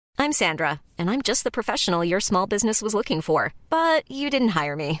I'm Sandra, and I'm just the professional your small business was looking for. But you didn't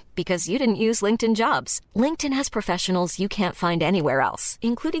hire me because you didn't use LinkedIn Jobs. LinkedIn has professionals you can't find anywhere else,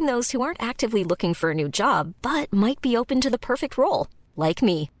 including those who aren't actively looking for a new job, but might be open to the perfect role, like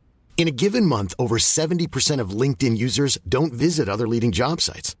me. In a given month, over 70% of LinkedIn users don't visit other leading job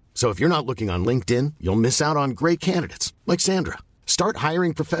sites. So if you're not looking on LinkedIn, you'll miss out on great candidates like Sandra. Start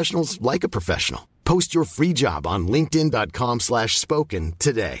hiring professionals like a professional. Post your free job on linkedin.com/spoken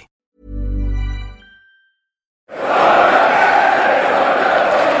today.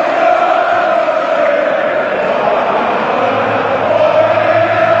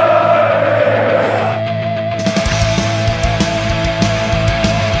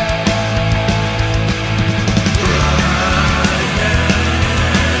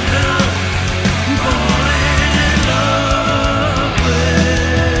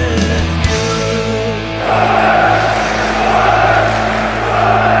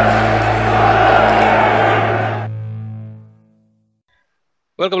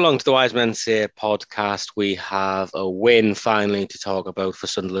 Welcome along to the Wise Men Say podcast. We have a win finally to talk about for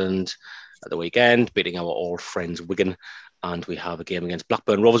Sunderland at the weekend, beating our old friends Wigan, and we have a game against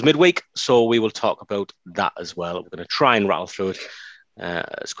Blackburn Rovers midweek, so we will talk about that as well. We're going to try and rattle through it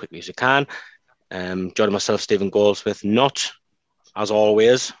as quickly as we can. Joining myself, Stephen Goldsmith, not, as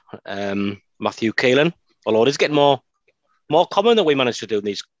always, Matthew Keelan, although it is getting more common that we manage to do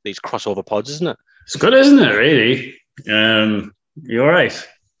these crossover pods, isn't it? It's good, isn't it, really? You all right?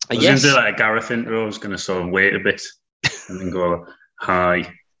 I was Yes. going to do like a Gareth intro. I was going to sort of wait a bit and then go, hi,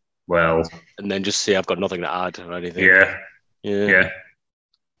 well. And then just say I've got nothing to add or anything. Yeah.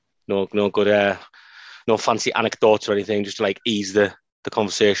 No good, no fancy anecdotes or anything, just to like ease the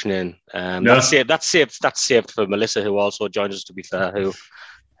conversation in. No. That's saved for Melissa, who also joins us, to be fair, who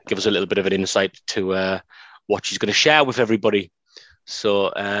give us a little bit of an insight to what she's going to share with everybody.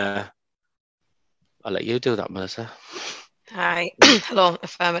 So I'll let you do that, Melissa. Hi. Hello,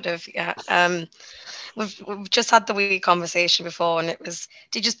 affirmative. Yeah. We've just had the wee conversation before, and it was,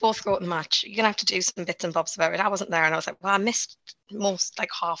 did you both go to the match? You're going to have to do some bits and bobs about it. I wasn't there, and I was like, well, I missed most, like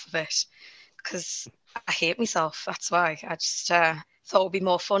half of it, because I hate myself. That's why. I just thought it would be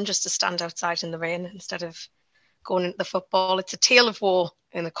more fun just to stand outside in the rain instead of going into the football. It's a tale of woe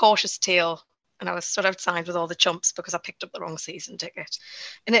and a cautious tale, and I was stood outside with all the chumps because I picked up the wrong season ticket.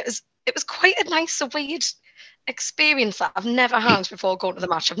 And it was quite a nice, weird experience that I've never had before going to the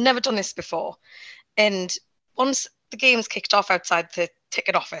match. I've never done this before. And once the game's kicked off outside the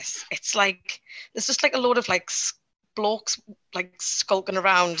ticket office, it's like there's just like a load of like blokes like skulking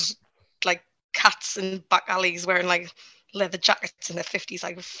around like cats in back alleys wearing like leather jackets in their 50s,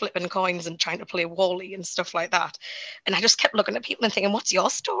 like flipping coins and trying to play Wally and stuff like that. And I just kept looking at people and thinking, what's your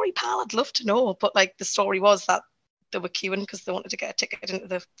story, pal? I'd love to know. But like the story was that they were queuing because they wanted to get a ticket into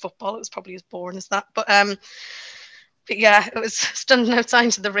the football. It was probably as boring as that. But yeah, it was standing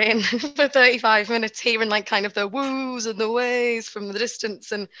outside in the rain for 35 minutes, hearing like kind of the woos and the ways from the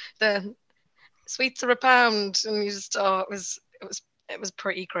distance, and the sweets are a pound, and you just it was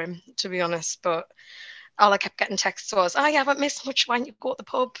pretty grim, to be honest. But all I kept getting texts was, I haven't missed much when you go to the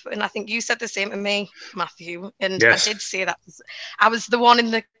pub. And I think you said the same to me, Matthew. And yes. I did say that. I was the one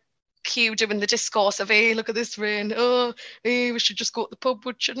in the queue doing the discourse of, hey, look at this rain. Oh, hey, we should just go to the pub,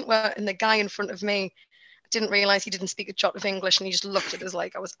 shouldn't we? And the guy in front of me didn't realise he didn't speak a jot of English, and he just looked at us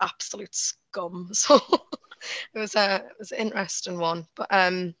like I was absolute scum. So it was an interesting one. But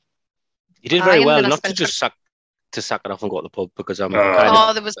you did very well not to just sack it off and go to the pub, because I'm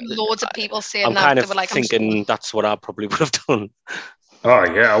there was loads of people saying I'm that. kind of they were like, thinking that's what I probably would have done. Oh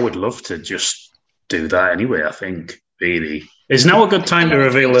yeah, I would love to just do that anyway. I think really is now a good time to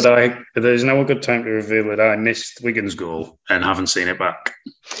reveal that I missed Wigan's goal and haven't seen it back.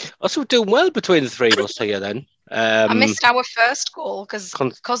 Also doing well between the three of us here then. I missed our first goal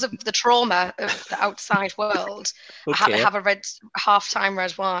because of the trauma of the outside world. Okay. I had to have a half-time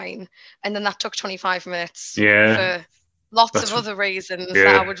red wine, and then that took 25 minutes. Yeah. For lots of other reasons.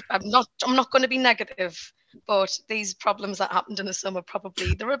 Yeah. I'm not going to be negative, but these problems that happened in the summer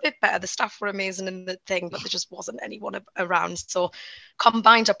they're a bit better. The staff were amazing in the thing, but there just wasn't anyone around. So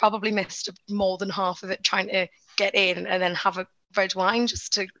combined, I probably missed more than half of it trying to get in and then have a red wine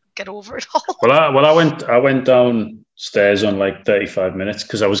just to get over it all. I went downstairs on like 35 minutes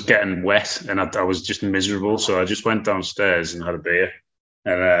because I was getting wet and I was just miserable. So I just went downstairs and had a beer,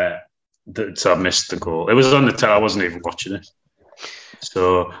 and so I missed the goal. It was on the I wasn't even watching it.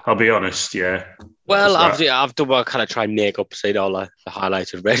 So I'll be honest, yeah. Well, I've done what I kind of try and make up, say all the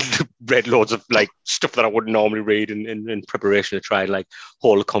highlights and read loads of like stuff that I wouldn't normally read in preparation to try and like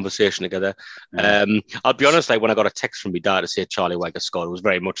hold a conversation together. Yeah. I'll be honest, like when I got a text from my dad to say Charlie Wyke has scored, it was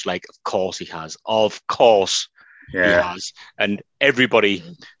very much like, of course he has. Of course he has. And everybody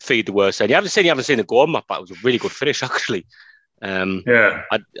feed the worst. And you haven't seen the goal map, but it was a really good finish actually. I don't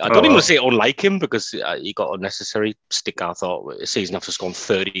even want to say unlike him because he got unnecessary stick. I thought a season after scoring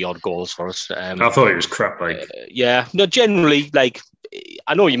 30 odd goals for us. I thought he was crap. Generally, like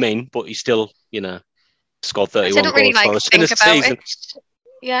I know what you mean, but he still, scored 31 goals for us in a season.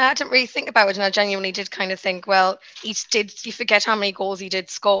 Yeah, I didn't really think about it, and I genuinely did kind of think, well, you forget how many goals he did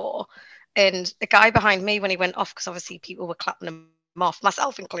score, and the guy behind me when he went off, because obviously people were clapping him off,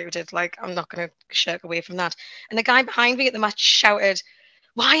 myself included, like I'm not going to shirk away from that. And the guy behind me at the match shouted,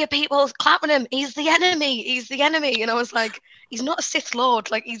 "Why are people clapping him? He's the enemy. He's the enemy." And I was like, he's not a Sith Lord.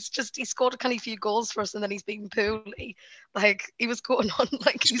 Like he scored a kind of few goals for us, and then he's been poorly. Like he was going on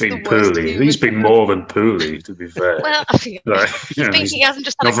like he's been poorly. He's been more than poorly, to be fair. Well, he hasn't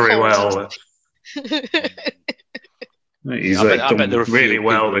just had not very well. He's done really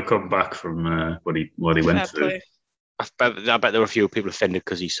well to come back from what he went through. I bet there were a few people offended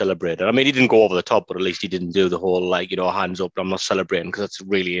because he celebrated. I mean, he didn't go over the top, but at least he didn't do the whole, hands up, I'm not celebrating, because that's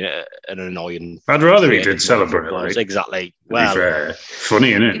really an annoying... I'd rather he did celebrate. Like, exactly. Well,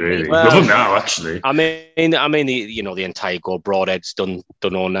 funny, isn't it, really? Love him now, actually. I mean, the entire goal, Broadhead's done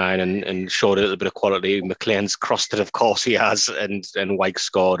 09 and showed a little bit of quality. McLean's crossed it, of course he has, and Wyke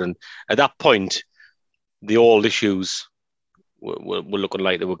scored. And at that point, the old issues were looking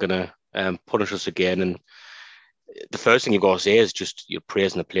like they were going to punish us again. And the first thing you've got to say is just you're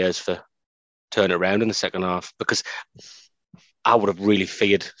praising the players for turning it around in the second half, because I would have really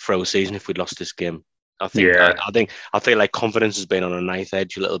feared for our season if we'd lost this game. I feel like confidence has been on a knife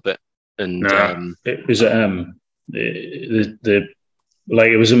edge a little bit, and it was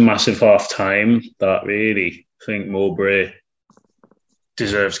it was a massive half time that really I think Mowbray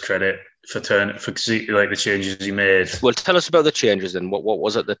deserves credit for the changes he made. Well, tell us about the changes then. What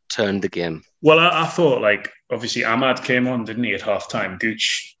was it that turned the game? Well, I thought obviously Ahmad came on, didn't he, at half time?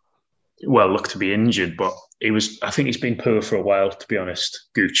 Gooch, looked to be injured, but I think he's been poor for a while, to be honest.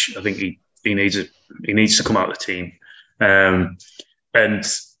 Gooch, I think he needs to come out of the team. And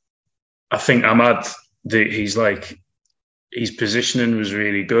I think Ahmad, his positioning was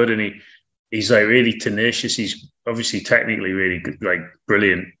really good, and he's really tenacious. He's obviously technically really good,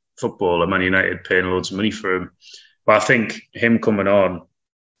 brilliant footballer. Man United paying loads of money for him, but I think him coming on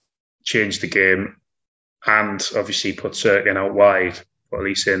changed the game, and obviously put Sirkin out wide, or at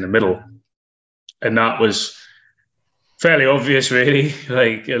least in the middle, and that was fairly obvious, really.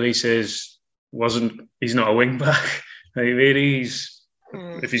 Elise he's not a wing back.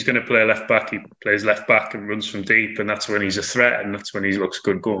 If he's going to play left back, he plays left back and runs from deep, and that's when he's a threat, and that's when he looks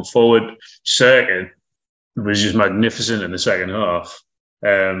good going forward. Sirkin was just magnificent in the second half.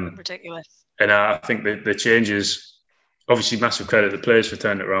 Ridiculous. And I think the changes, obviously massive credit to the players for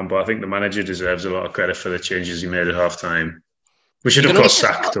turning it around, but I think the manager deserves a lot of credit for the changes he made at half time. We should have, of course,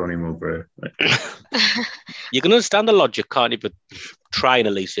 sacked Tony Mowbray. You can understand the logic, can't you? But trying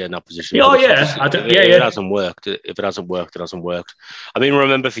Alicia in that position. Oh, yeah. If it hasn't worked, it hasn't worked. I mean,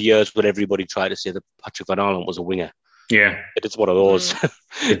 remember for years when everybody tried to say that Patrick Van Arlen was a winger. Yeah. It's one of those.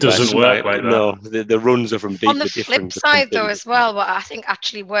 It doesn't work like that. No, the runs are from deep. On the flip side, though, as well, what I think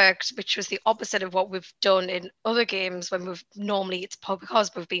actually worked, which was the opposite of what we've done in other games when it's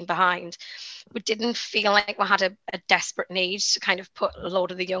because we've been behind. We didn't feel like we had a desperate need to kind of put a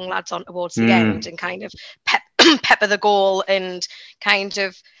load of the young lads on towards the end and kind of pepper the goal, and kind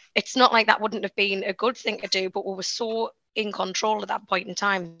of, it's not like that wouldn't have been a good thing to do, but we were so in control at that point in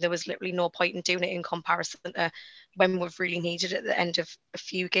time. There was literally no point in doing it in comparison to when we've really needed it at the end of a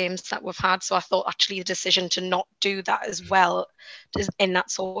few games that we've had. So I thought actually the decision to not do that as well, in that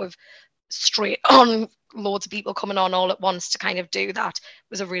sort of straight on, loads of people coming on all at once to kind of do that,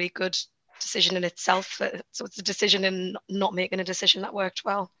 was a really good decision in itself. So it's a decision in not making a decision that worked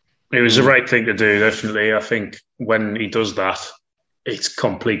well. It was the right thing to do, definitely. I think when he does that, it's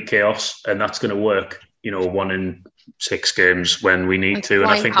complete chaos, and that's going to work, 1 in 6 games when we need to. And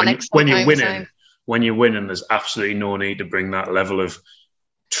I think when you're winning, there's absolutely no need to bring that level of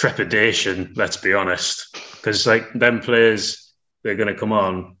trepidation, let's be honest. Because them players, they're going to come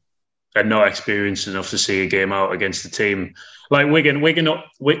on and not experienced enough to see a game out against a team like Wigan.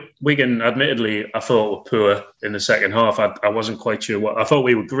 Wigan, admittedly, I thought were poor in the second half. I wasn't quite sure I thought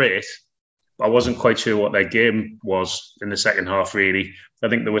we were great, but I wasn't quite sure what their game was in the second half, really. I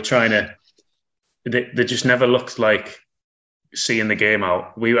think they were trying to... They just never looked like seeing the game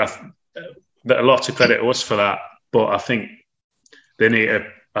out. that a lot to credit us for that. But I think they need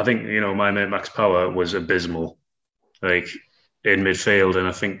I think, my mate Max Power was abysmal, like in midfield. And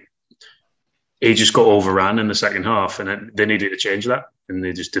I think he just got overran in the second half, and they needed to change that. And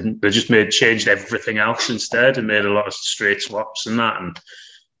they just didn't. They just changed everything else instead and made a lot of straight swaps and that. And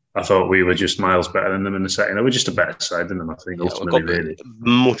I thought we were just miles better than them in the second. They were just a better side than them, I think, ultimately, really.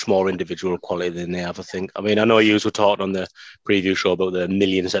 Much more individual quality than they have, I think. I mean, I know you were talking on the preview show about the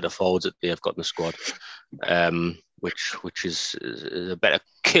million set of forwards that they have got in the squad, which is a better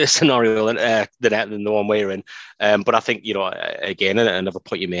case scenario than the one we're in. But I think, again, another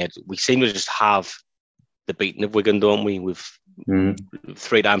point you made, we seem to just have the beating of Wigan, don't we? We've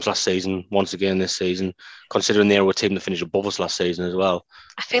 3 times last season, once again this season, considering they were a team that finished above us last season as well.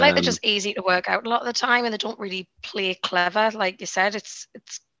 I feel like they're just easy to work out a lot of the time, and they don't really play clever. Like you said, it's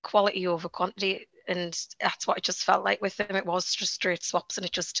quality over quantity, and that's what it just felt like with them. It was just straight swaps, and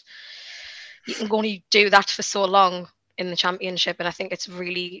you can only do that for so long in the Championship, and I think it's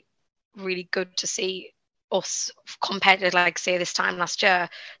really, really good to see us compared to, like, say, this time last year,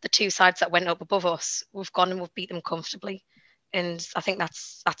 the 2 sides that went up above us, we've gone and we've beat them comfortably. And I think that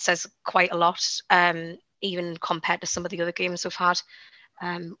says quite a lot, even compared to some of the other games we've had.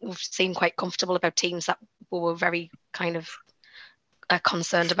 We've seemed quite comfortable about teams that we were very kind of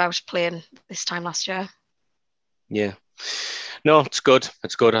concerned about playing this time last year. Yeah. No, it's good.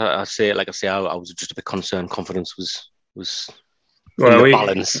 It's good. I was just a bit concerned. Confidence was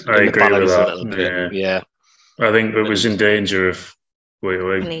balance. I agree with that. A little bit. Yeah. I think it was in danger of.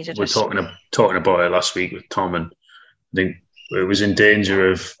 We're talking about it last week with Tom, and I think it was in danger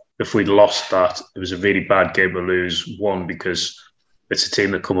of, if we'd lost that, it was a really bad game to lose. 1, because it's a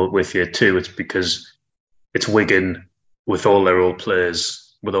team that come up with you. 2, it's because it's Wigan with all their old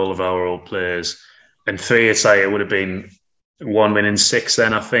players, with all of our old players. And 3, it's like it would have been 1 win in 6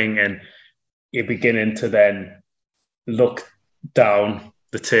 then, I think. And you're beginning to then look down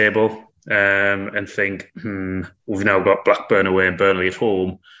the table and think, we've now got Blackburn away and Burnley at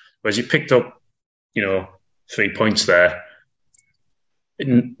home. Whereas you picked up, 3 points there.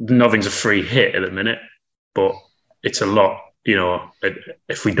 Nothing's a free hit at the minute, but it's a lot,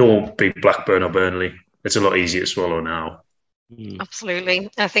 if we don't beat Blackburn or Burnley, it's a lot easier to swallow now. Absolutely.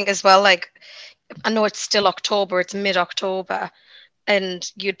 I think as well, like, I know it's still October, it's mid-October,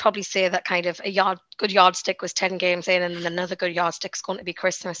 and you'd probably say that kind of good yardstick was 10 games in, and then another good yardstick's going to be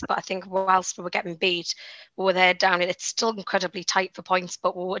Christmas. But I think whilst we were getting beat, we were there down, and it's still incredibly tight for points,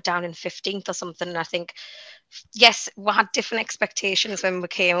 but we were down in 15th or something. And I think, yes, we had different expectations when we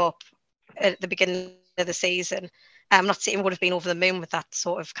came up at the beginning of the season. I'm not saying we would have been over the moon with that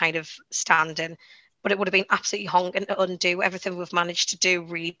sort of kind of standing, but it would have been absolutely honking to undo everything we've managed to do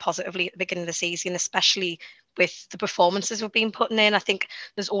really positively at the beginning of the season, especially with the performances we've been putting in. I think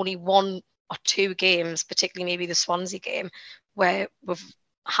there's only 1 or 2 games, particularly maybe the Swansea game, where we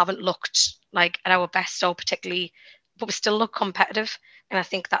haven't looked like at our best, or particularly, but we still look competitive. And I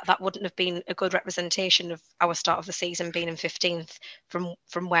think that wouldn't have been a good representation of our start of the season, being in 15th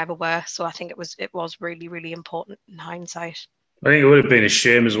from where we were. So I think it was really, really important in hindsight. I think it would have been a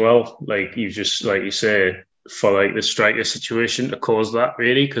shame as well, like you say, for like the striker situation to cause that,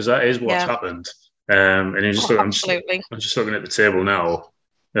 really, because that is what's happened. And I'm just looking at the table now,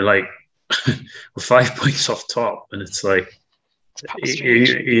 and like we're 5 points off top, and it's like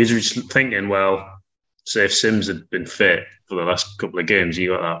you're just thinking, well, say if Sims had been fit for the last couple of games,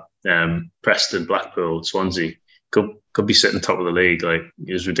 you got that Preston, Blackpool, Swansea could be sitting top of the league. Like,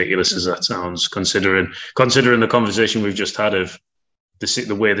 as ridiculous as that sounds, considering the conversation we've just had of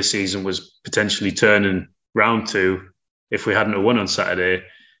the way the season was potentially turning round to, if we hadn't won on Saturday,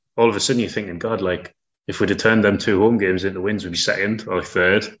 all of a sudden you're thinking, God, like, if we'd have turned them 2 home games into wins, we'd be second or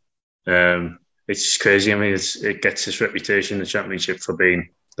third. It's just crazy. I mean, it gets this reputation, the Championship, for being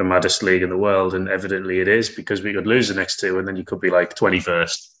the maddest league in the world, and evidently it is, because we could lose the next 2 and then you could be like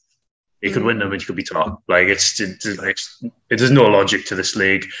 21st. You could win them and you could be top. Like, there's no logic to this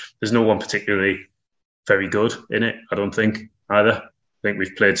league. There's no one particularly very good in it, I don't think, either. I think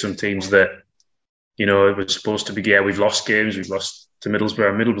we've played some teams that, it was supposed to be, we've lost games. We've lost to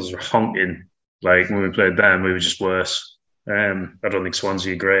Middlesbrough. Middlesbrough were honking. Like, when we played them, we were just worse. I don't think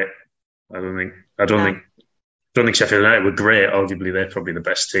Swansea are great. I don't think Sheffield United were great. Arguably, they're probably the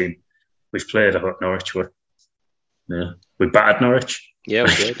best team we've played. I thought Norwich were. Yeah, we battered Norwich. Yeah,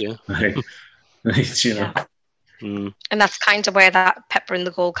 we did. Yeah, And that's kind of where that pepper in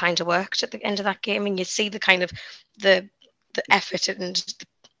the goal kind of worked at the end of that game, and you see the kind of the effort, and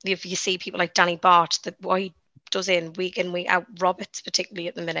if you see people like Danny Bart, what he does in week out, Roberts particularly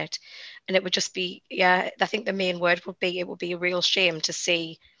at the minute, and it would just be, I think the main word would be, it would be a real shame to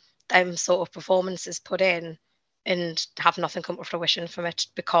see them sort of performances put in and have nothing come to fruition from it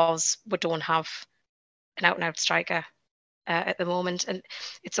because we don't have an out-and-out striker at the moment. And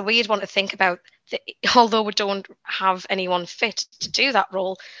it's a weird one to think about. Although we don't have anyone fit to do that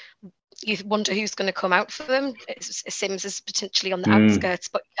role, you wonder who's going to come out for them. Sims is potentially on the outskirts,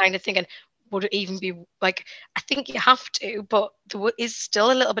 but kind of thinking, would it even be like, I think you have to, but there is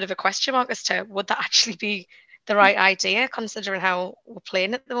still a little bit of a question mark as to would that actually be the right idea, considering how we're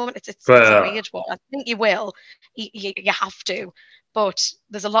playing at the moment. It's a weird one. I think you will. You have to. But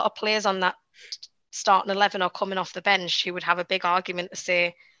there's a lot of players on that starting 11 or coming off the bench who would have a big argument to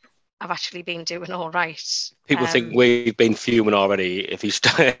say, I've actually been doing all right. People think we've been fuming already. If he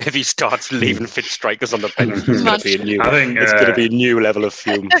starts leaving fit strikers on the bench, it's going to be a new level of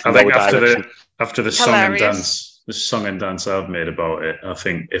fume. I think after the song and dance, the song and dance I've made about it, I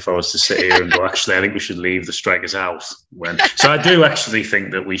think if I was to sit here and go, actually, I think we should leave the strikers out. So I do actually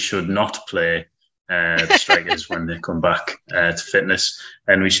think that we should not play the strikers when they come back to fitness,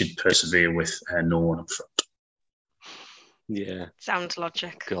 and we should persevere with no one up front. Yeah, sounds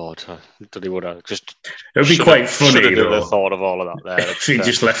logic. God, I don't even want to just. It would be quite funny though. The thought of all of that there. If he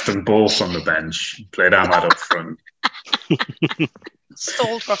just left them both on the bench, played Ahmad up front,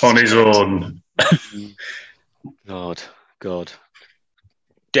 on his own. God.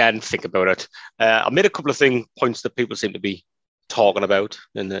 Dan, think about it. I made a couple of points that people seem to be talking about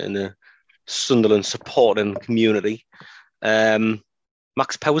in the Sunderland supporting community.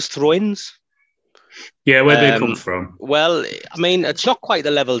 Max Powers throw-ins. Yeah, where'd they come from? Well, I mean, it's not quite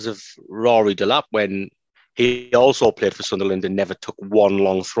the levels of Rory Delap when he also played for Sunderland and never took one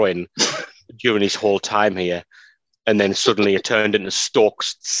long throw-in during his whole time here. And then suddenly it turned into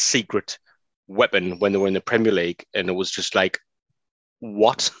Stoke's secret weapon when they were in the Premier League. And it was just like,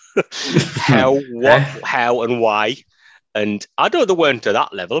 what? How and why? And I know they weren't to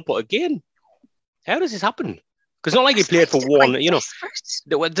that level, but again, how does this happen? Because not like he played for one,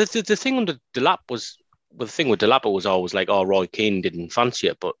 the thing under Delap was, the thing with Delap was always like, oh, Roy Keane didn't fancy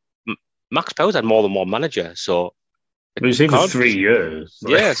it, but Max Powers had more than one manager, so it was here for 3 years.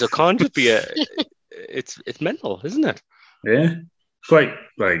 Yeah, so it can't just be it's mental, isn't it? Yeah, quite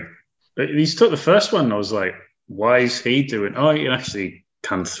like he took the first one. I was like, why is he doing? Oh, he actually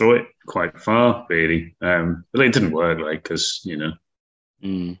can throw it quite far, really. But it didn't work, like because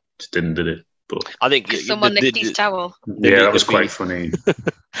just did it. But I think someone nicked his towel. Yeah, that was quite funny.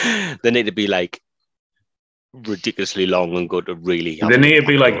 They need to be like ridiculously long and good to really. They need to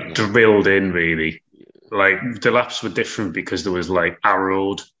be like drilled in, really. Like the laps were different because there was like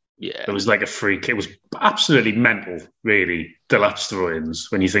arrowed. Yeah, there was like a freak. It was absolutely mental, really. The laps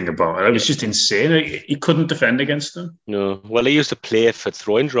throw-ins, when you think about it, it was just insane. He couldn't defend against them. No, well, he used to play for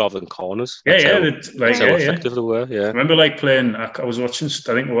throw-ins rather than corners. That's how effective they were. Yeah, I remember like playing. I was watching.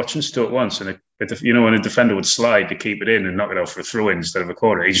 I think we were watching Stoke once, and when a defender would slide to keep it in and knock it out for a throw-in instead of a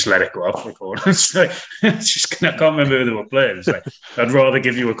corner, he just let it go out for a corner. It's like, I can't remember who they were playing. It's like, I'd rather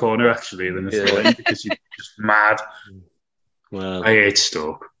give you a corner actually than a throw-in because you're just mad. Well, I hate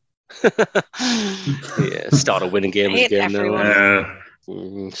Stoke. Yeah, start a winning game again now.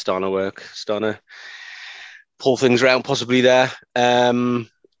 Starting to work, starting to pull things around possibly there. Well,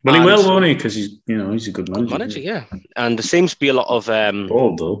 he will, won't he? Because he's a good manager. Yeah. And there seems to be a lot of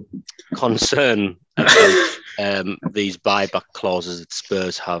concern about these buyback clauses that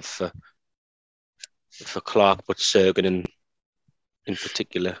Spurs have for Clark, but Sergen in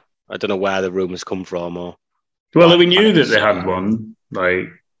particular. I don't know where the rumours come from. Well, we knew that they had one. Like,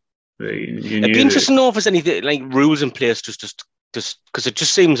 it'd be interesting to know if there's anything like rules in place, just because it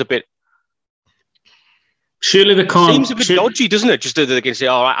just seems a bit. Surely they can't. Seems a bit dodgy, doesn't it? Just that they can say,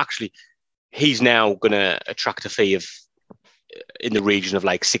 "Oh, actually, he's now going to attract a fee of in the region of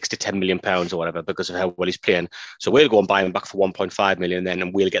like £6 to £10 million or whatever because of how well he's playing. So we'll go and buy him back for 1.5 million then,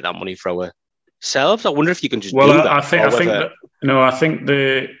 and we'll get that money for ourselves." I wonder if you can just do that. I think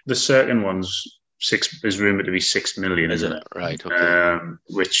the certain ones. Is rumoured to be 6 million, isn't it? Right. Okay.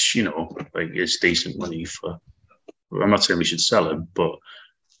 Which is decent money for. I'm not saying we should sell him, but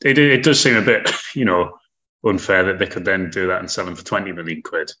it does seem a bit unfair that they could then do that and sell him for 20 million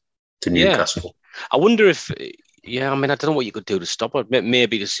quid to Newcastle. I wonder if I don't know what you could do to stop it.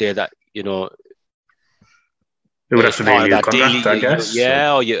 Maybe to say that it would have to be a new contract, I guess.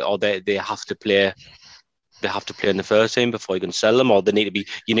 Yeah, or they have to play. They have to play in the first team before you can sell them, or you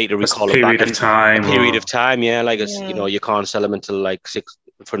need to recall a period of time. You can't sell them until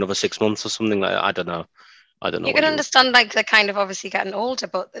for another 6 months or something like that. I don't know. You can understand they're kind of obviously getting older,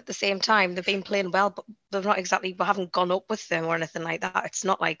 but at the same time they've been playing well, but they're not exactly. We haven't gone up with them or anything like that. It's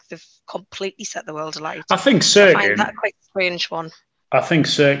not like they've completely set the world alight. I think Sergen. I find that quite a strange one. I think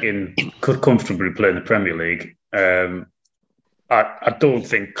Sirkin could comfortably play in the Premier League. I don't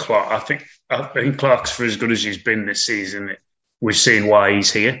think Clark. I think Clark's for as good as he's been this season. We've seen why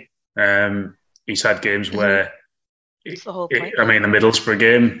he's here. He's had games where, I mean, the Middlesbrough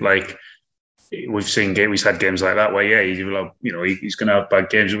game, like we've had games like that where he's going to have bad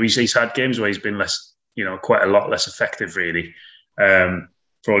games. He's had games where he's been less, quite a lot less effective really. For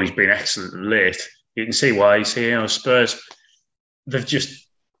all he's been excellent and late, you can see why he's here. Spurs, they've just.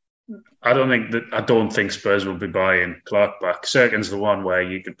 I don't think Spurs will be buying Clark back. Sirkin's the one where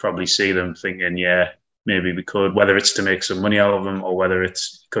you could probably see them thinking, yeah, maybe we could. Whether it's to make some money out of him or whether he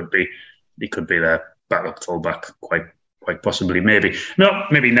could be their backup fullback, quite possibly. Maybe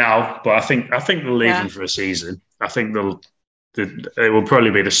not, maybe now, but I think they'll leave him for a season. I think it will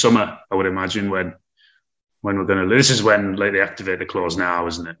probably be the summer, I would imagine, when we're going to. This is when like they activate the clause now,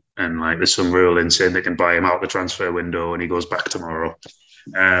 isn't it? And like there's some rule in saying they can buy him out the transfer window and he goes back tomorrow.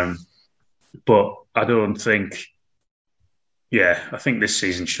 But I don't think. Yeah, I think this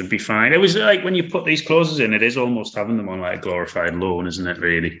season should be fine. It was like when you put these clauses in, it is almost having them on like a glorified loan, isn't it?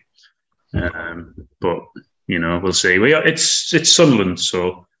 Really. But we'll see. It's Sunderland,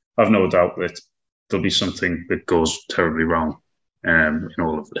 so I've no doubt that there'll be something that goes terribly wrong in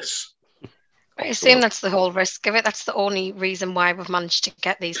all of this. I assume that's the whole risk of it. That's the only reason why we've managed to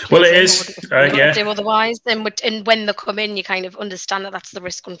get these players. Well, it is. Do otherwise, and when they come in, you kind of understand that that's the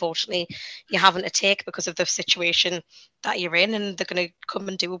risk. Unfortunately, you're having to take because of the situation that you're in, and they're going to come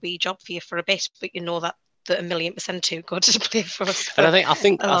and do a wee job for you for a bit. But you know that they're 1,000,000% too good to play for us. And I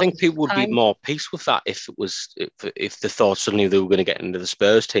think people would be more peace with that if they thought suddenly they were going to get into the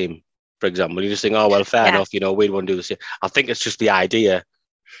Spurs team, for example. You just think, oh well, fair enough. We'd want to do this. I think it's just the idea.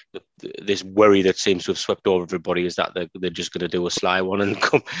 This worry that seems to have swept over everybody is that they're just going to do a sly one and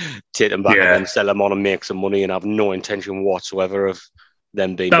come take them back and then sell them on and make some money and have no intention whatsoever of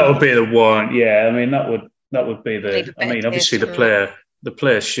them being. That would be the one. Yeah, I mean that would be the. I mean, obviously the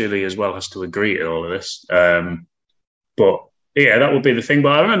player surely as well has to agree to all of this. But yeah, that would be the thing.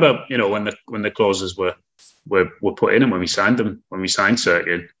 But I remember, when the clauses were put in and when we signed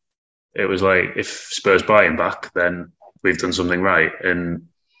Sirkin, it was like if Spurs buy him back, then we've done something right and.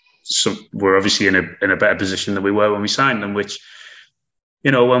 We're obviously in a better position than we were when we signed them. Which,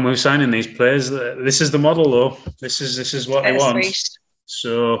 when we were signing these players, this is the model, though. This is what they want.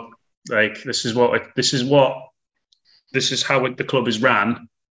 So, like, this is how the club is ran.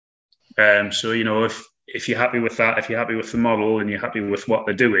 So, if you're happy with that, if you're happy with the model, and you're happy with what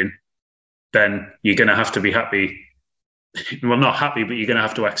they're doing, then you're going to have to be happy. Well, not happy, but you're going to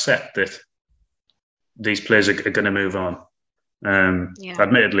have to accept that these players are going to move on.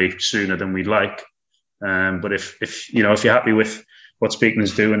 Admittedly sooner than we'd like, but if you're happy with what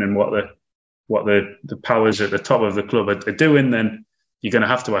Speakman's doing and what the powers at the top of the club are doing, then you're going to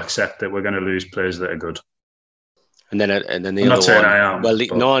have to accept that we're going to lose players that are good. And then the I'm other not saying one. I am.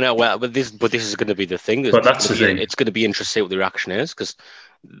 But this is going to be the thing. But that's the thing. It's going to be interesting to see what the reaction is because,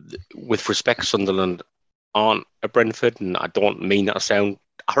 with respect, Sunderland aren't a Brentford, and I don't mean that to sound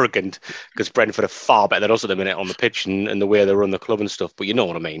arrogant because Brentford are far better than us at the minute on the pitch and the way they run the club and stuff, but you know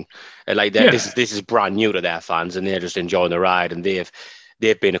what I mean. Like this is brand new to their fans and they're just enjoying the ride, and they've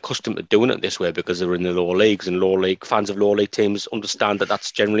been accustomed to doing it this way because they're in the lower leagues, and lower league fans of lower league teams understand that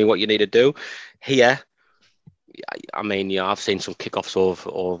that's generally what you need to do. Here, I mean, I've seen some kickoffs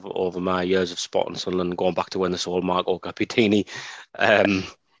over my years of spotting Sunderland, going back to when they sold Marco Capitini.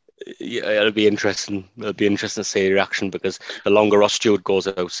 It'll be interesting. It'll be interesting to see the reaction because the longer Ross Stewart goes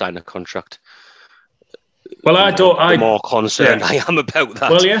out, sign a contract. Well, the more concerned I am about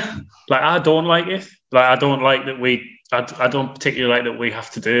that. Well, yeah, like I don't like it. Like I don't like that I don't particularly like that we have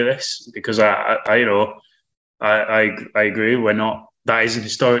to do this because I agree. We're not. That isn't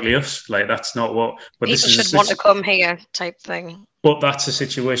historically us. Like that's not what. But people should want to come here, type thing. But that's the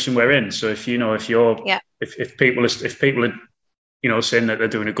situation we're in. So if people are saying that they're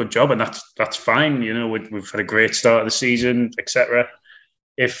doing a good job, and that's fine. We've had a great start of the season, etc.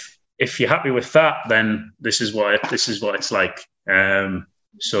 If you're happy with that, then this is what it's like.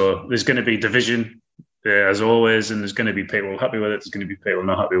 So there's going to be division as always, and there's going to be people happy with it. There's going to be people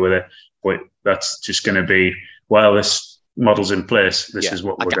not happy with it. But that's just going to be while this model's in place. This is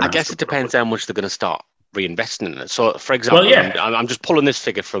what we're going to. I guess it depends how much they're going to start reinvesting in it. So, for example, I'm just pulling this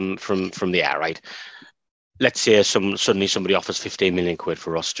figure from the air, right? Let's say suddenly somebody offers 15 million quid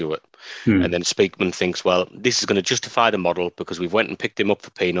for Ross Stewart, and then Speakman thinks, well, this is going to justify the model because we've went and picked him up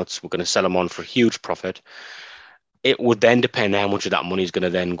for peanuts. We're going to sell him on for a huge profit. It would then depend how much of that money is going to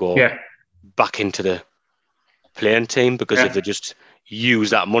then go back into the playing team because if use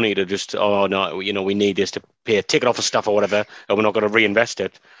that money to just, oh no, we need this to pay a ticket off of stuff or whatever, and we're not going to reinvest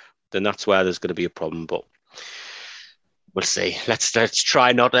it, then that's where there's going to be a problem. But we'll see. Let's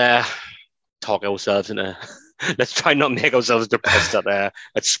try not talk ourselves into. Let's try not make ourselves depressed at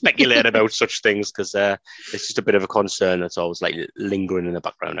speculate about such things, because it's just a bit of a concern that's always like lingering in the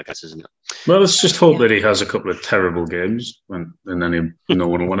background, I guess, isn't it? Well, let's just hope that he has a couple of terrible games, and then no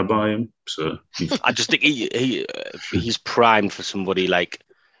one will want to buy him. So I just think he's primed for somebody like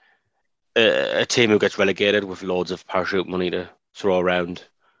a team who gets relegated with loads of parachute money to throw around.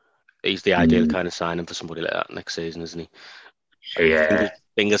 He's the ideal kind of signing for somebody like that next season, isn't he? Yeah.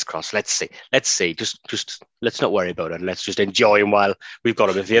 Fingers crossed. Let's see. Just let's not worry about it. Let's just enjoy him while we've got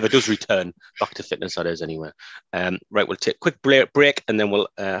him. If he ever does return back to fitness, that is anyway. Right, we'll take a quick break, and then we'll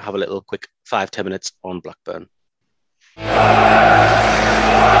have a little quick 5-10 minutes on Blackburn.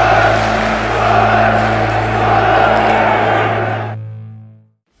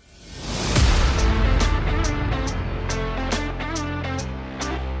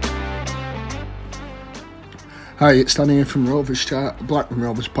 Hi, it's Danny here from Rovers Chat, Blackburn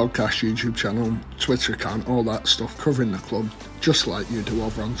Rovers podcast, YouTube channel, Twitter account, all that stuff, covering the club, just like you do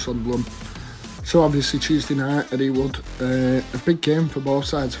over on Sunderland. So obviously Tuesday night at Ewood, a big game for both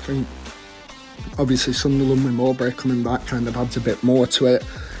sides. I think obviously Sunderland with Mowbray coming back kind of adds a bit more to it.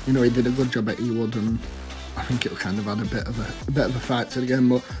 He did a good job at Ewood, and I think it'll kind of add a bit of a fight to the game.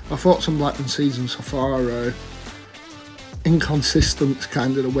 But my thoughts on Blackburn season so far are inconsistent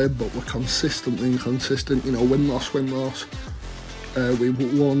kind of the way, but we're consistently inconsistent. Win-loss. We've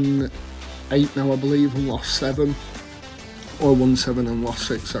won 8 now, I believe, and lost 7, or won 7 and lost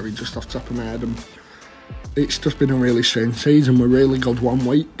 6, sorry, just off the top of my head. And it's just been a really strange season. We're really good one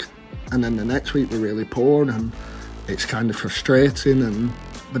week, and then the next week we're really poor, and it's kind of frustrating,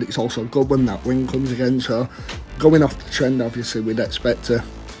 but it's also good when that win comes again. So going off the trend, obviously we'd expect a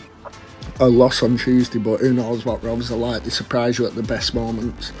loss on Tuesday, but who knows what Rovers are like. They surprise you at the best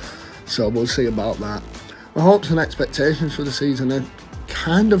moments, so we'll see about that. My hopes and expectations for the season are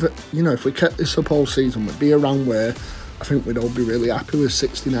kind of, if we kept this up all season, we'd be around where I think we'd all be really happy with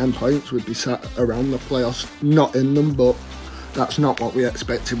 69 points. We'd be sat around the playoffs, not in them, but that's not what we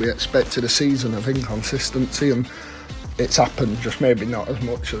expected. We expected a season of inconsistency, and it's happened, just maybe not as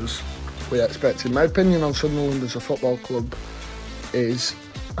much as we expected. My opinion on Sunderland as a football club is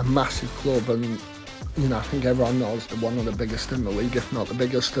a massive club, and I think everyone knows they're one of the biggest in the league, if not the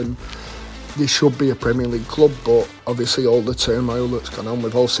biggest, and they should be a Premier League club. But obviously all the turmoil that's gone on,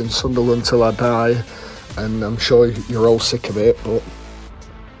 we've all seen Sunderland till I die, and I'm sure you're all sick of it, but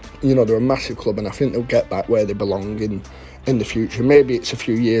they're a massive club, and I think they'll get back where they belong in the future. Maybe it's a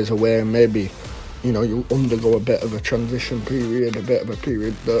few years away, and maybe you'll undergo a bit of a transition period, a bit of a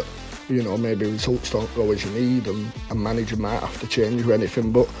period that maybe results don't go as you need, and a manager might have to change or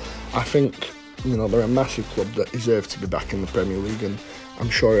anything. But I think, they're a massive club that deserve to be back in the Premier League, and I'm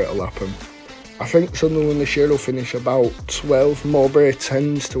sure it'll happen. I think Sunderland this year will finish about 12. Mowbray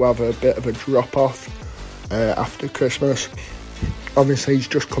tends to have a bit of a drop-off after Christmas. Obviously, he's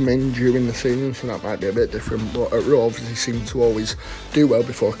just come in during the season, so that might be a bit different. But at Rovers, he seems to always do well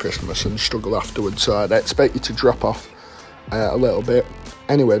before Christmas and struggle afterwards. So I'd expect you to drop off a little bit,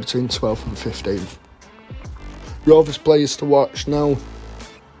 anywhere between 12th and 15th. Rovers players to watch now.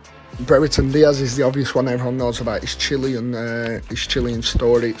 Brereton Diaz is the obvious one everyone knows about. His Chilean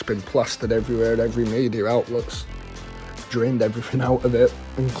story. It's been plastered everywhere, every media outlet's drained everything out of it,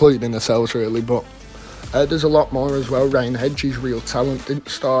 including ourselves really. But there's a lot more as well. Ryan Hedges, real talent, didn't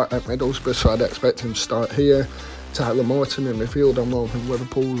start at Middlesbrough, so I'd expect him to start here. Tyler Morton in midfield on loan from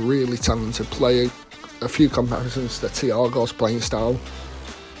Liverpool, really talented player. A few comparisons to Thiago's playing style,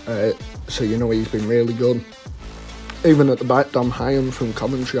 so he's been really good. Even at the back, Dom Hyam from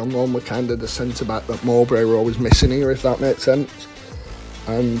Coventry on loan were kind of the centre back that Mowbray were always missing here, if that makes sense.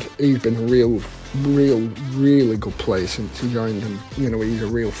 And he's been a really good player since he joined, and he's a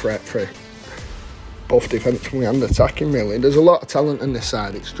real threat for both defensively and attacking. Really, there's a lot of talent in this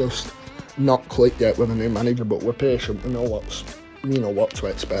side. It's just not clicked yet with a new manager, but we're patient. We know what to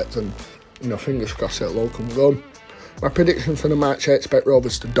expect, and fingers crossed it'll all come good. My prediction for the match, I expect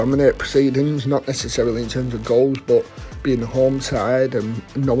Rovers to dominate proceedings, not necessarily in terms of goals, but being the home side and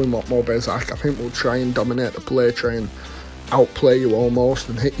knowing what Mowbray's like. I think we'll try and dominate the play, try and outplay you almost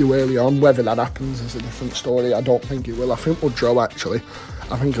and hit you early on. Whether that happens is a different story. I don't think it will. I think we'll draw, actually.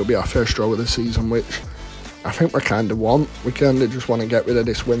 I think it'll be our first draw of the season, which I think we kind of want. We kind of just want to get rid of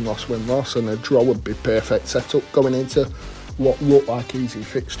this win-loss, and a draw would be perfect setup going into what look like easy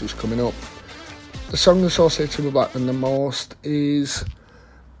fixtures coming up. The song associated with Blackburn the most is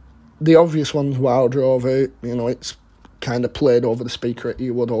the obvious one's Wild Rover. It's kind of played over the speaker at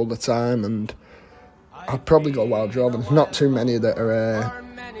Ewood all the time, and I'd probably go Wild Joe. There's not too many that are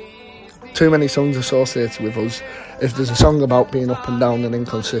too many songs associated with us. If there's a song about being up and down and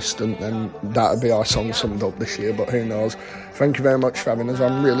inconsistent, then that'd be our song summed up this year, but who knows. Thank you very much for having us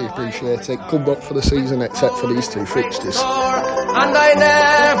on, really appreciate it. Good luck for the season, except for these 2 fixtures. And I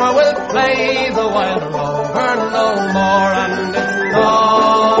never will play the Wild Rover no more, and it's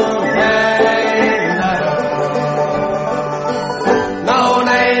gone, no,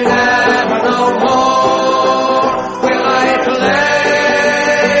 nay, never no more will I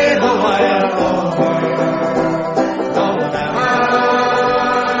play the Wild Rover, no,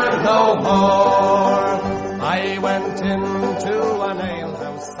 never, no more. I went into an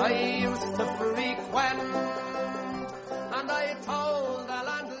alehouse I used to frequent, and I told the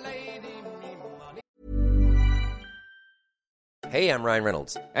landlady me money. Hey, I'm Ryan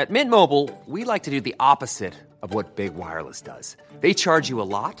Reynolds. At Mint Mobile, we like to do the opposite of what Big Wireless does. They charge you a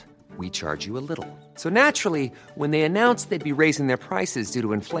lot, we charge you a little. So naturally, when they announced they'd be raising their prices due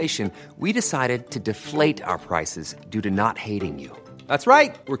to inflation, we decided to deflate our prices due to not hating you. That's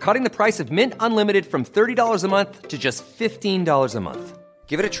right. We're cutting the price of Mint Unlimited from $30 a month to just $15 a month.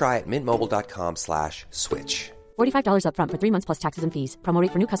 Give it a try at mintmobile.com/switch. $45 up front for 3 months plus taxes and fees. Promo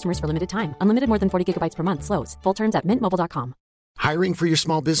rate for new customers for limited time. Unlimited more than 40 gigabytes per month. Slows full terms at mintmobile.com. Hiring for your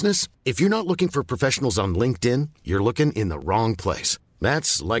small business? If you're not looking for professionals on LinkedIn, you're looking in the wrong place.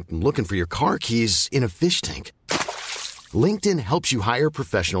 That's like looking for your car keys in a fish tank. LinkedIn helps you hire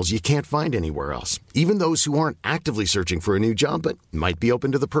professionals you can't find anywhere else, even those who aren't actively searching for a new job but might be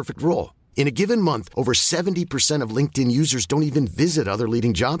open to the perfect role. In a given month, over 70% of LinkedIn users don't even visit other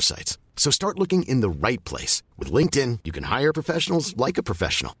leading job sites. So start looking in the right place. With LinkedIn, you can hire professionals like a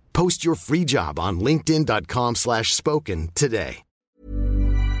professional. Post your free job on linkedin.com/spoken today.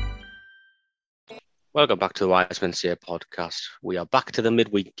 Welcome back to the Wise Men Say podcast. We are back to the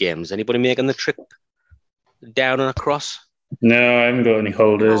midweek games. Anybody making the trip down and across? No, I haven't got any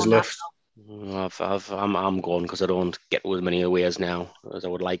holders left. I'm going because I don't get as many aways now as I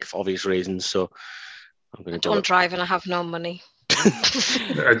would like for obvious reasons. So I'm going to do Don't drive and I have no money.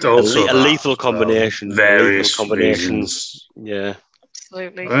 Also a lethal combination. Various combinations. reasons. Yeah.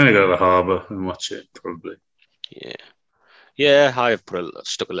 Absolutely. I'm going to go to the harbour and watch it, probably. Yeah, I've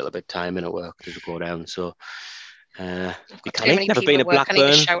stuck a little bit of time in at work to go down. So you can't. Never been to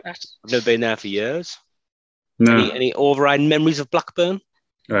Blackburn. I've never been there for years. No. Any overriding memories of Blackburn?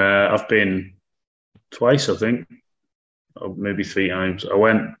 I've been twice, I think, or maybe 3 times. I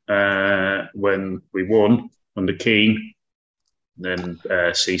went when we won under Keane, then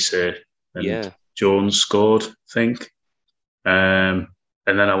Cisse and Jones scored, I think. And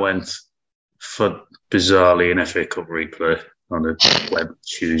then I went for, bizarrely, an FA Cup replay on a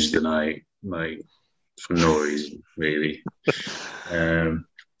Tuesday night, like, for no reason, really. And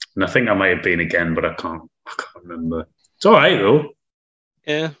I think I may have been again, but I can't remember. It's all right, though.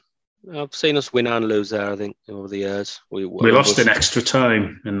 Yeah, I've seen us win and lose there, I think, over the years. We lost in extra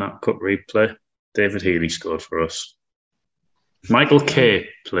time in that cup replay. David Healy scored for us. Michael Kay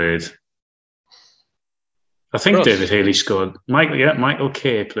played. I think David Healy scored. Michael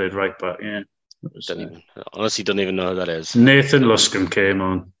Kay played right back, yeah. Honestly, don't even know who that is. Nathan Luscombe came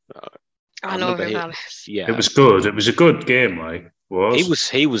on. I know who that is. Yeah. It was good. It was a good game, like. He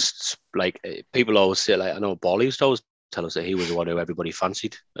was like, people always say, like, I know Ball used to always tell us that he was the one who everybody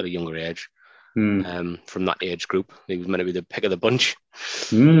fancied at a younger age. From that age group. He was meant to be the pick of the bunch.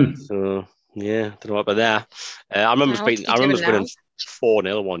 So, yeah, don't know about that. I remember winning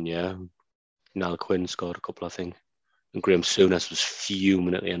 4-0 one year. Niall Quinn scored a couple, I think. And Graham Souness was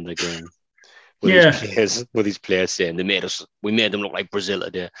fuming at the end of the game. With his players saying we made them look like Brazil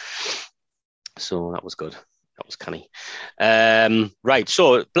today. So that was good. That was canny. Right,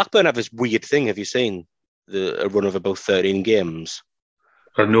 so Blackburn have this weird thing. Have you seen a run of about 13 games?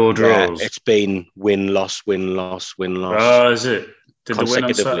 No draws. It's been win, loss, win, loss, win, loss. Oh, is it? Did they win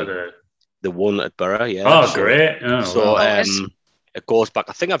on Saturday? The one at Borough, yeah. Oh, great. It goes back.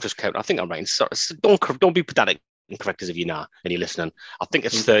 I think I've just counted. I think I'm right. So don't be pedantic and correct us if you're not and you're listening. I think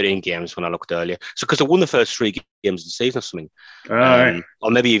it's 13 games when I looked earlier. So because they won the first 3 games of the season or something, right. Or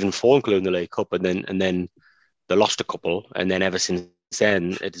maybe even 4, including the League Cup, and then they lost a couple, and then ever since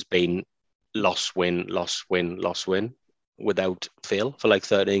then it has been loss, win, loss, win, loss, win, without fail for like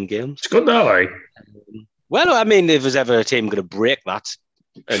 13 games. It's good that way. Well, I mean, if there's ever a team going to break that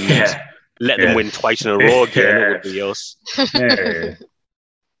and let them win twice in a row again, it would be us. Yeah.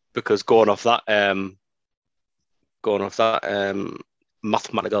 Because going off that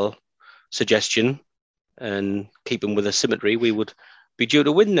mathematical suggestion and keeping with the symmetry, we would be due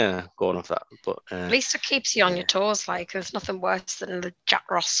to win there going off that. But at least it keeps you on your toes. Like there's nothing worse than the Jack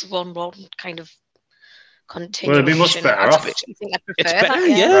Ross 1-1 kind of continuation. Well, it'd be much better off. I think I prefer it's better, that,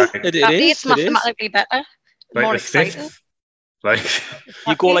 yeah. Right. It At is. least mathematically better, Like more the exciting. fifth. Like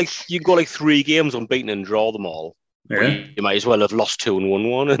You go like 3 games unbeaten and draw them all. But yeah. you might as well have lost 2 and won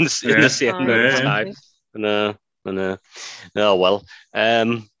 1 in the same time. Oh well.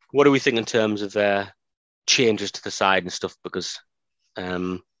 What do we think in terms of changes to the side and stuff? Because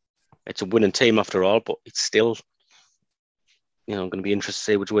it's a winning team after all, but it's still, going to be interesting to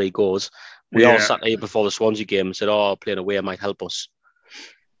see which way he goes. We all sat here before the Swansea game and said, playing away might help us.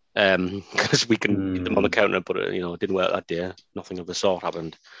 Because we can beat them on the counter, but it didn't work that day. Nothing of the sort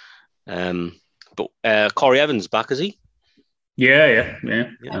happened. But Corey Evans back, is he? Yeah.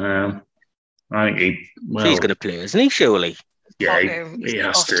 I think He's going to play, isn't he? Surely. Yeah, he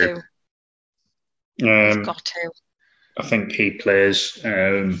has to. He's got to. I think he plays.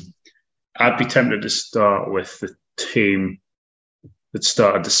 I'd be tempted to start with the team that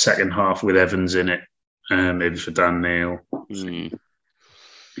started the second half with Evans in it, maybe for Dan Neil.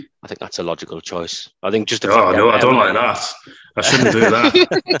 I think that's a logical choice. I think just. I don't like that. I shouldn't do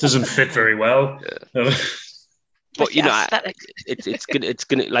that. It doesn't fit very well. Yeah. But it's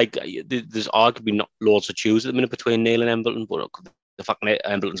gonna like there's arguably not loads to choose at the minute between Neil and Embleton, but the fact that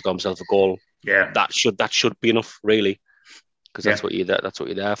Embleton's got himself a goal, that should be enough, really, because that's what you're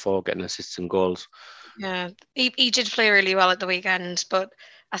there for, getting assists and goals. Yeah, he did play really well at the weekend, but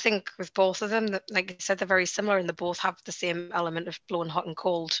I think with both of them, like you said, they're very similar, and they both have the same element of blowing hot and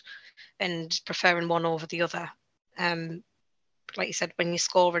cold, and preferring one over the other. Like you said, when you're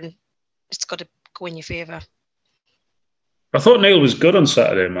scoring, it's got to go in your favour. I thought Neil was good on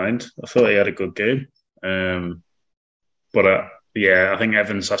Saturday, mind. I thought he had a good game. But I think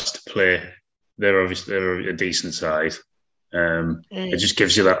Evans has to play. They're a decent side. It just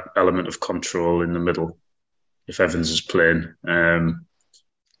gives you that element of control in the middle if Evans is playing. I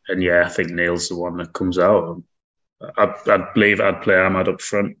think Neil's the one that comes out. I'd believe I'd play Ahmad up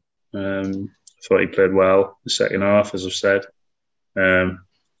front. I thought he played well the second half, as I've said. And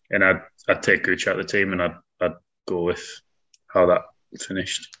I'd take Gooch out of the team, and I'd go with how that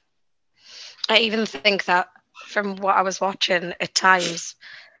finished. I even think that from what I was watching at times,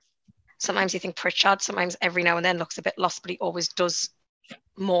 sometimes you think Pritchard, sometimes every now and then looks a bit lost, but he always does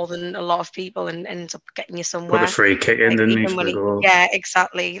more than a lot of people and ends up getting you somewhere. Put a free kick in, didn't he? Yeah,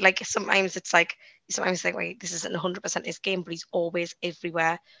 exactly. Like sometimes it's like, you sometimes think, wait, this isn't 100% his game, but he's always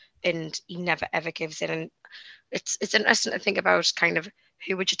everywhere and he never ever gives in. And it's interesting to think about kind of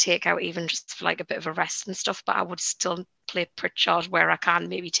who would you take out even just for like a bit of a rest and stuff, but I would still play Pritchard where I can,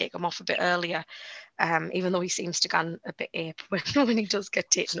 maybe take him off a bit earlier, even though he seems to go a bit ape when he does get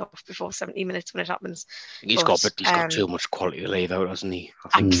taken off before 70 minutes when it happens. He's got too much quality to leave out, hasn't he?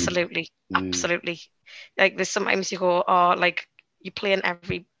 Absolutely. Like there's sometimes you go, like you're playing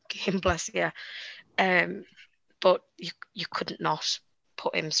every game, bless you, but you couldn't not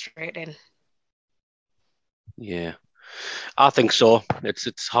put him straight in. Yeah, I think so.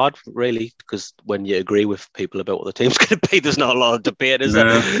 It's hard, really, because when you agree with people about what the team's going to be, there's not a lot of debate, is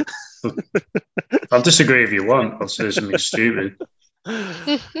there? I'll disagree if you want. I'll say something stupid.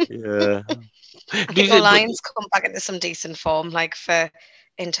 Yeah. I think the Lions come back into some decent form,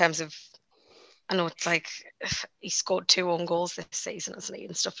 in terms of, I know it's like he scored 2 own goals this season, hasn't he,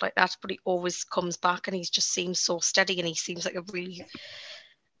 and stuff like that, but he always comes back and he just seems so steady, and he seems like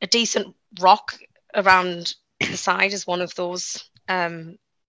a decent rock around the side as one of those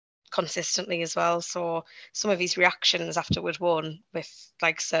consistently as well. So some of his reactions after we'd won with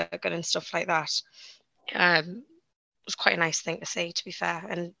like Sergen and stuff like that was quite a nice thing to see, to be fair.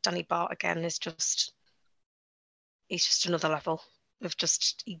 And Danny Bart again he's just another level of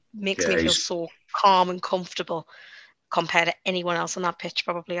he makes me feel so calm and comfortable compared to anyone else on that pitch,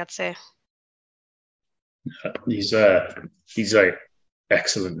 probably, I'd say. He's like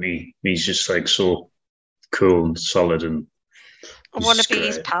excellent. He's just like so cool and solid, and I want to be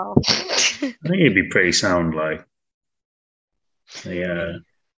his pal. I think he'd be pretty sound, like. Yeah.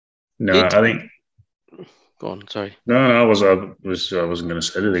 No, I think. Go on, sorry. No, I wasn't going to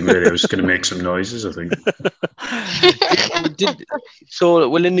say anything really. I was going to make some noises, I think. So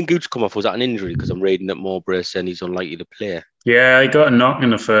when Lyndon Gooch come off, was that an injury? Because I'm reading that Mowbray saying he's unlikely to play. Yeah, he got a knock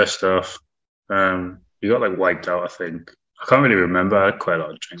in the first half. He got like wiped out, I think. I can't really remember. I had quite a lot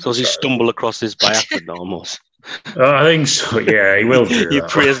of drinks. So does he stumble across his biathlon almost? I think so. Yeah, he will do. You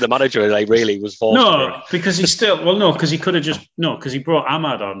praise the manager, like really was forced. No, because he because he could have because he brought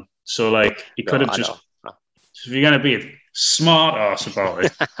Ahmad on. So like he could have just. If you're going to be a smart ass about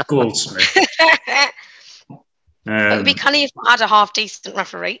it, Goldsmith. It would be kind of if we had a half decent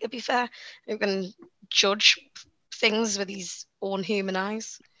referee, to be fair, who can judge things with his own human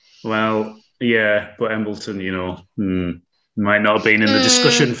eyes. Well, yeah, but Embleton, might not have been in the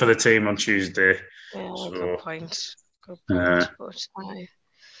discussion for the team on Tuesday. Yeah, So, good point.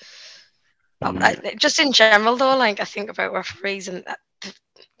 But just in general, though, like I think about referees, and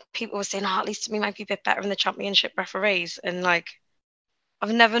people were saying, at least we might be a bit better in the Championship referees, and like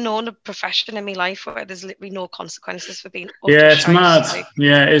I've never known a profession in my life where there's literally no consequences for being. Yeah, it's mad.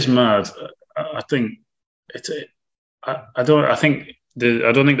 Yeah, it is mad. I think it's. I don't think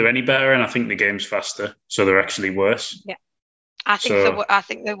they're any better, and I think the game's faster, so they're actually worse. Yeah, I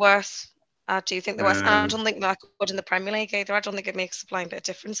think they're worse. I do think they're worse, and I don't think they're good in the Premier League either. I don't think it makes a blind bit of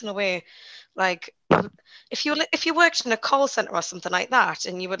difference in a way. Like if you worked in a call centre or something like that,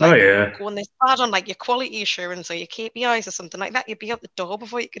 and you would go on this bad on like your quality assurance or your KPIs or something like that, you'd be out the door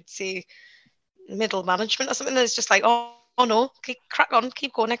before you could see middle management or something. There's just like, oh no, crack on,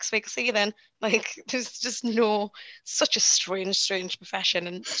 keep going next week, see you then. Like there's just such a strange profession,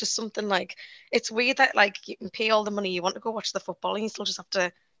 and just something like it's weird that like you can pay all the money you want to go watch the football and you still just have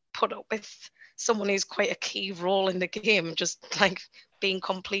to put up with someone who's quite a key role in the game, just like being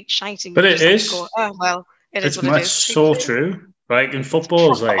complete shiting. But it is. It's so true. Like in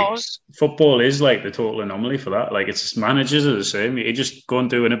football, football is like the total anomaly for that. Like it's managers are the same. You just go and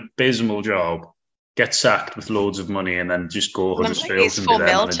do an abysmal job, get sacked with loads of money, and then just go Huddersfield and be their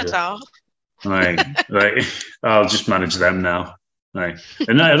manager. Like I'll just manage them now. Like,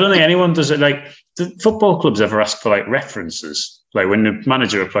 and I don't think anyone does it. Like, do football clubs ever ask for like references? Like when the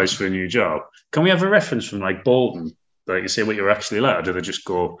manager applies for a new job, can we have a reference from like Bolton? Like you say what you're actually like, or do they just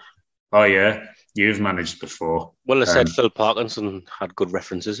go, "Oh yeah, you've managed before"? Well, I said Phil Parkinson had good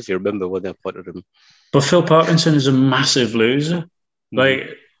references, if you remember when they appointed him. But Phil Parkinson is a massive loser. I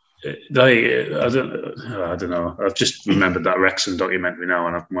don't know. I've just remembered that Wrexham documentary now,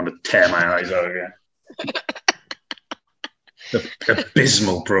 and I want to tear my eyes out again. The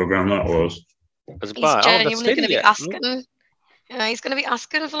abysmal program that was. He's genuinely going to be asking. Yeah, he's going to be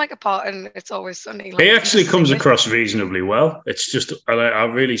asking for like a part, and It's Always Sunny. Like, he actually comes across reasonably well. It's just I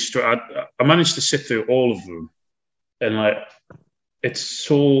really I managed to sit through all of them, and like it's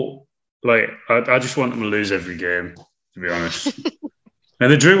so like I just want them to lose every game, to be honest. And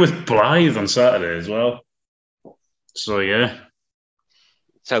they drew with Blythe on Saturday as well. So yeah,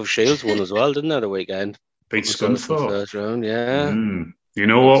 South Shields won as well, didn't they, the weekend? Beat Scunthorpe first round, yeah. You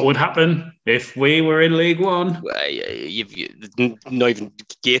know what would happen if we were in League One? Well, you've not even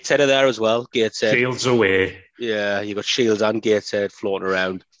Gateshead are there as well. Gateshead. Shields away. Yeah, you've got Shields and Gateshead floating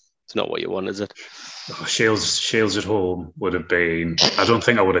around. It's not what you want, is it? Oh, Shields at home would have been. I don't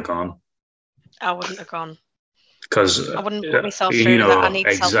think I would have gone. I wouldn't have gone. Because I wouldn't put myself through that. I need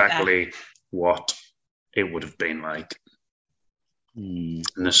exactly what it would have been like. And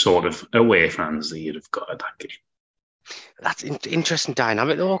the sort of away fans that you'd have got at that game. That's interesting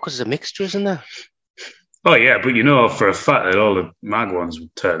dynamic though, because there's a mixture, isn't there? Oh yeah, but you know for a fact that all the mag ones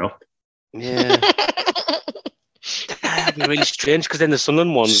would turn up. Yeah. That'd be really strange, because then the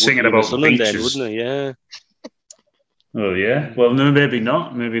Sunderland ones singing about Sunderland beaches, then, wouldn't they? Yeah. Oh yeah. Well, no, maybe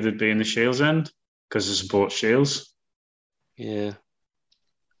not. Maybe they'd be in the Shields end because they support Shields. Yeah.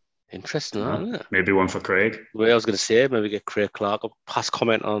 Interesting, isn't it? Maybe one for Craig. Well, I was going to say maybe get Craig Clark a pass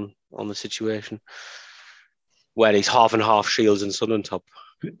comment on the situation. Where he's half and half Shields and Sunderland top.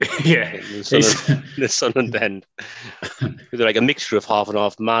 Yeah. The Sunderland end. They're like a mixture of half and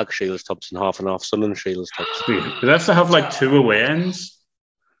half Mag Shields tops and half Sunderland Shields tops. They have to have like two away ends.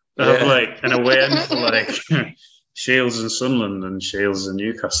 They have like an away end for like Shields and Sunderland and Shields and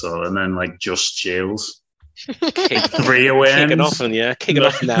Newcastle, and then like just Shields. 3 away ends. Kicking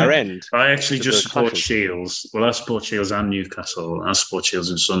off in their end. I actually just support Shields. Well, I support Shields and Newcastle. I support Shields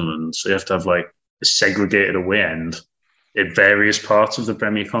and Sunderland. So you have to have like a segregated away end in various parts of the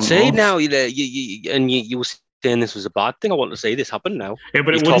Premier League. See, now you were saying this was a bad thing. I want to say this happened now. Yeah,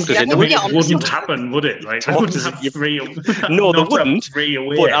 but it wouldn't happen, would it? Like, I wouldn't have three. No, they wouldn't. Three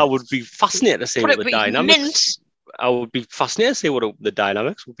away but I would be fascinated to see what the dynamics. I would be fascinated to see what the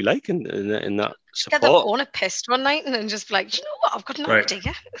dynamics would be like in that support. Get the owner pissed one night and then just be like, you know what? I've got an idea.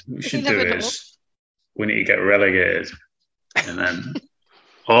 What we should do is we need to get relegated, and then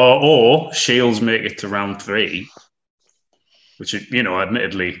or Shields make it to round 3, which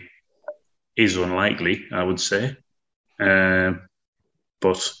admittedly is unlikely, I would say.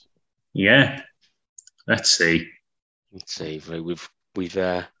 But yeah, let's see. We've we've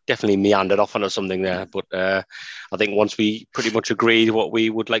definitely meandered off onto something there. But I think once we pretty much agreed what we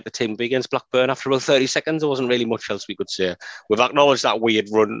would like the team to be against Blackburn after about 30 seconds, there wasn't really much else we could say. We've acknowledged that weird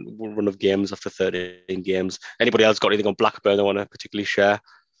run of games after 13 games. Anybody else got anything on Blackburn they want to particularly share?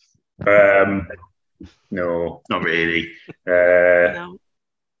 No, not really. No.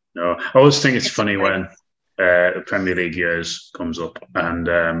 I always think it's funny when the Premier League years comes up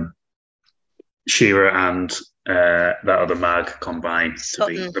and Shearer and that other mag combine to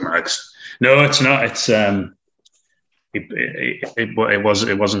beat the Mags. No, it's not. It's it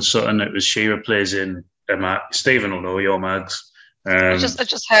wasn't Sutton. It was Shearer plays in a mag. Stephen will know your Mags. I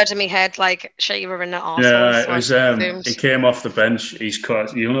just heard in my head like Shearer and that Arsenal. Yeah, it was. He came off the bench. He's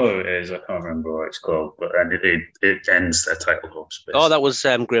caught. You know who it is. I can't remember what it's called, but it ends their title hopes. Oh, that was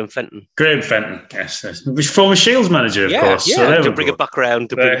Graham Fenton. Graham Fenton, yes, former Shields manager, of course. Yeah, so to bring it back around.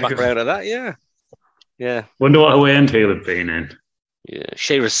 To bring it back around to that, yeah. Wonder what away end he'll have been in. Yeah,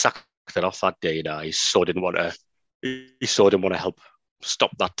 Shearer sacked it off that day. Now he so didn't want to help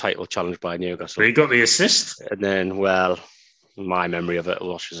stop that title challenge by Newcastle. But he got the assist, and then my memory of it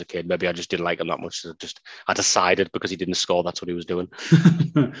was as a kid. Maybe I just didn't like him that much. So I decided because he didn't score, that's what he was doing.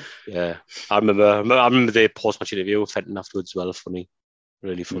 Yeah, I remember the post-match interview with Fenton afterwards. Well, funny,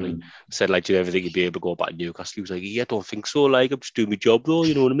 really funny. Said like, "Do you ever think you'd be able to go back to Newcastle?" He was like, "Yeah, I don't think so. Like, I'm just doing my job, though.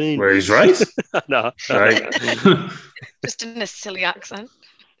 You know what I mean?" Well, he's right. No, right. Just in a silly accent.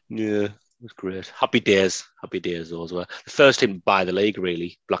 Yeah, it was great. Happy days though as well. The first team to buy the league,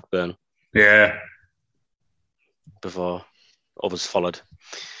 really, Blackburn. Yeah. Before others followed,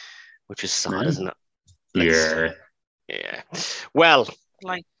 which is sad, isn't it? Yeah. Well,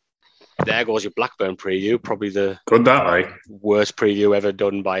 there goes your Blackburn preview. Probably the worst preview ever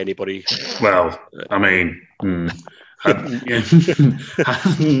done by anybody. Well, I mean, you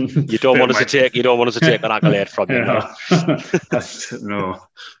don't want us to take an accolade from you. No.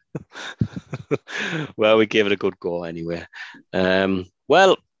 Well, we gave it a good go anyway.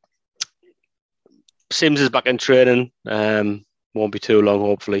 Well, Sims is back in training. Won't be too long,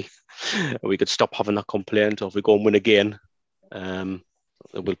 hopefully. We could stop having that complaint, or if we go and win again,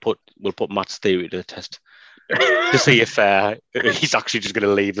 we'll put Matt's theory to the test to see if he's actually just going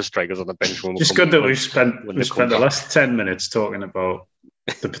to leave the strikers on the bench. It's good that we've spent the last 10 minutes talking about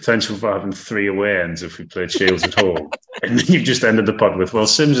the potential for having 3 away ends if we played Shields at home, and then you've just ended the pod with, "Well,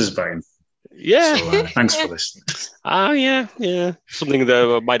 Sims is back." Yeah. So, thanks for listening. Yeah. Something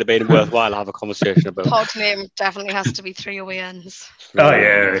that might have been worthwhile to have a conversation about. Pod name definitely has to be 3 away ends. Oh,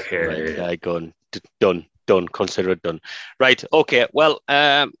 yeah. Done. Consider it done. Right. Okay. Well,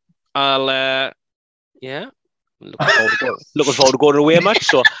 I'll looking forward to going to away match.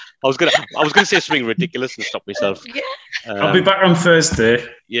 So I was gonna say something ridiculous and stop myself. Yeah. I'll be back on Thursday.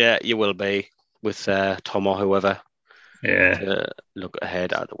 Yeah, you will be with Tom or whoever. Yeah. Look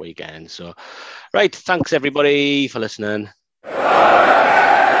ahead at the weekend. So, right. Thanks everybody for listening.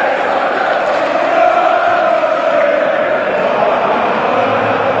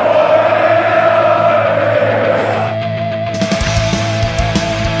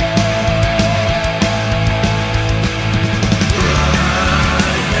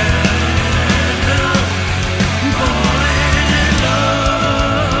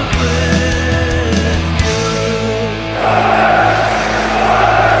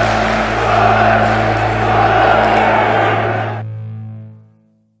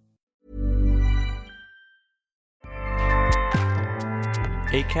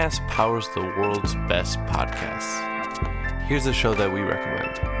 Acast powers the world's best podcasts. Here's a show that we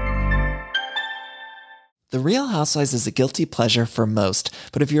recommend. The Real Housewives is a guilty pleasure for most,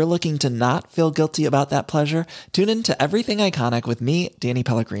 but if you're looking to not feel guilty about that pleasure, tune in to Everything Iconic with me, Danny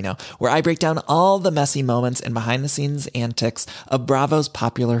Pellegrino, where I break down all the messy moments and behind-the-scenes antics of Bravo's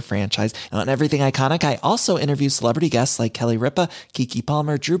popular franchise. And on Everything Iconic, I also interview celebrity guests like Kelly Ripa, Keke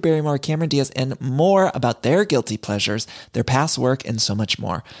Palmer, Drew Barrymore, Cameron Diaz, and more about their guilty pleasures, their past work, and so much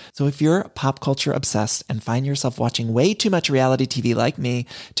more. So if you're pop culture obsessed and find yourself watching way too much reality TV like me,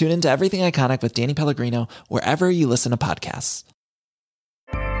 tune in to Everything Iconic with Danny Pellegrino, wherever you listen to podcasts.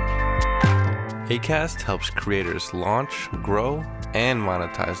 Acast helps creators launch, grow, and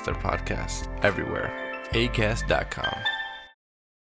monetize their podcasts everywhere. Acast.com.